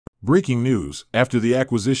Breaking news: after the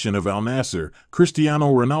acquisition of Al-Nassr,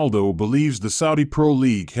 Cristiano Ronaldo believes the Saudi Pro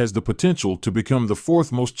League has the potential to become the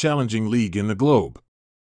fourth most challenging league in the globe.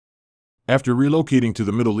 After relocating to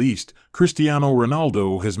the Middle East, Cristiano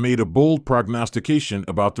Ronaldo has made a bold prognostication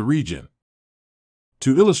about the region.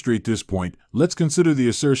 To illustrate this point, let's consider the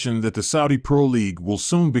assertion that the Saudi Pro League will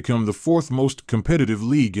soon become the fourth most competitive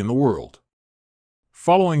league in the world.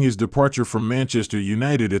 Following his departure from Manchester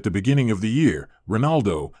United at the beginning of the year,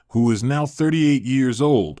 Ronaldo, who is now 38 years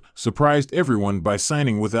old, surprised everyone by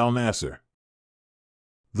signing with Al-Nassr.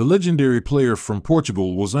 The legendary player from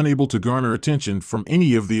Portugal was unable to garner attention from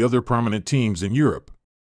any of the other prominent teams in Europe.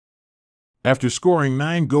 After scoring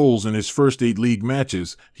 9 goals in his first 8 league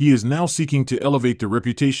matches, he is now seeking to elevate the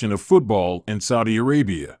reputation of football in Saudi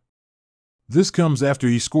Arabia. This comes after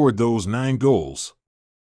he scored those 9 goals.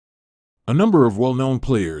 A number of well-known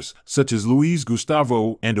players, such as Luis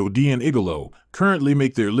Gustavo and Odion Igalo, currently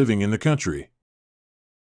make their living in the country.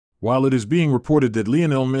 While it is being reported that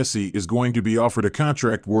Lionel Messi is going to be offered a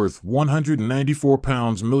contract worth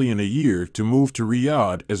 £194 million a year to move to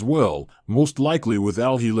Riyadh as well, most likely with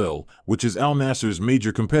Al Hilal, which is Al Nassr's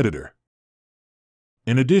major competitor.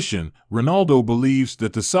 In addition, Ronaldo believes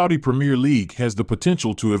that the Saudi Premier League has the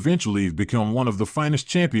potential to eventually become one of the finest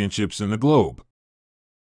championships in the globe.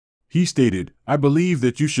 He stated, "I believe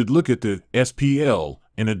that you should look at the SPL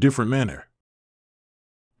in a different manner.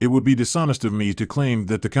 It would be dishonest of me to claim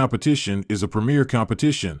that the competition is a premier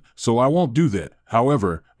competition, so I won't do that.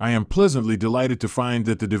 However, I am pleasantly delighted to find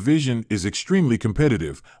that the division is extremely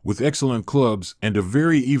competitive, with excellent clubs and a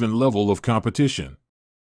very even level of competition.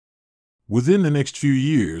 Within the next few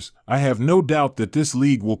years, I have no doubt that this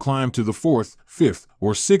league will climb to the 4th, 5th,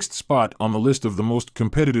 or 6th spot on the list of the most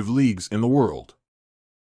competitive leagues in the world."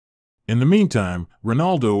 In the meantime,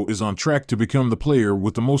 Ronaldo is on track to become the player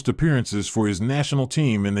with the most appearances for his national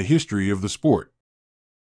team in the history of the sport.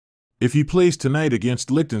 If he plays tonight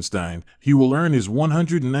against Liechtenstein, he will earn his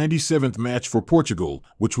 197th match for Portugal,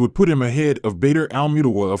 which would put him ahead of Badr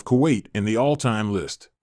Al-Mudawa of Kuwait in the all-time list.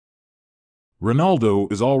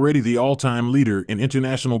 Ronaldo is already the all-time leader in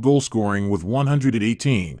international goal scoring with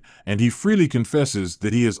 118, and he freely confesses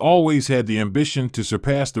that he has always had the ambition to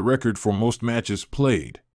surpass the record for most matches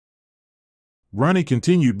played. Ronnie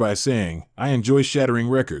continued by saying, "I enjoy shattering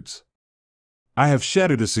records. I have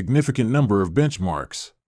shattered a significant number of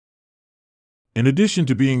benchmarks. In addition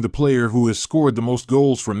to being the player who has scored the most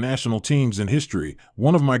goals for national teams in history,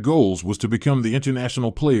 one of my goals was to become the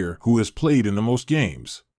international player who has played in the most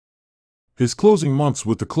games." His closing months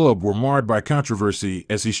with the club were marred by controversy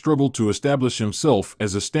as he struggled to establish himself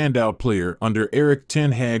as a standout player under Erik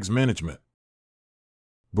ten Hag's management.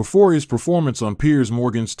 Before his performance on Piers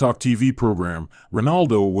Morgan's Talk TV program,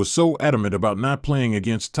 Ronaldo was so adamant about not playing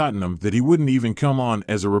against Tottenham that he wouldn't even come on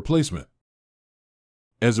as a replacement.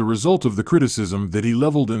 As a result of the criticism that he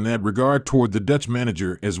leveled in that regard toward the Dutch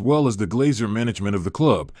manager as well as the Glazer management of the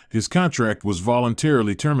club, his contract was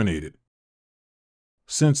voluntarily terminated.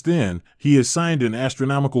 Since then, he has signed an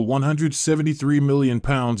astronomical £173 million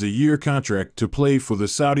a year contract to play for the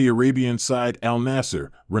Saudi Arabian side Al-Nassr.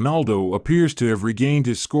 Ronaldo appears to have regained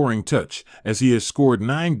his scoring touch, as he has scored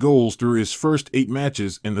 9 goals through his first 8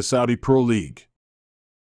 matches in the Saudi Pro League.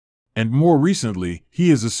 And more recently, he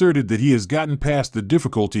has asserted that he has gotten past the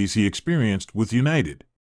difficulties he experienced with United.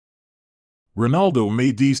 Ronaldo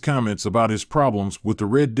made these comments about his problems with the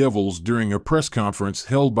Red Devils during a press conference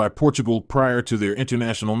held by Portugal prior to their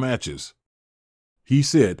international matches. He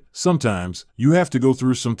said, "Sometimes, you have to go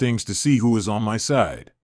through some things to see who is on my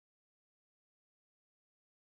side.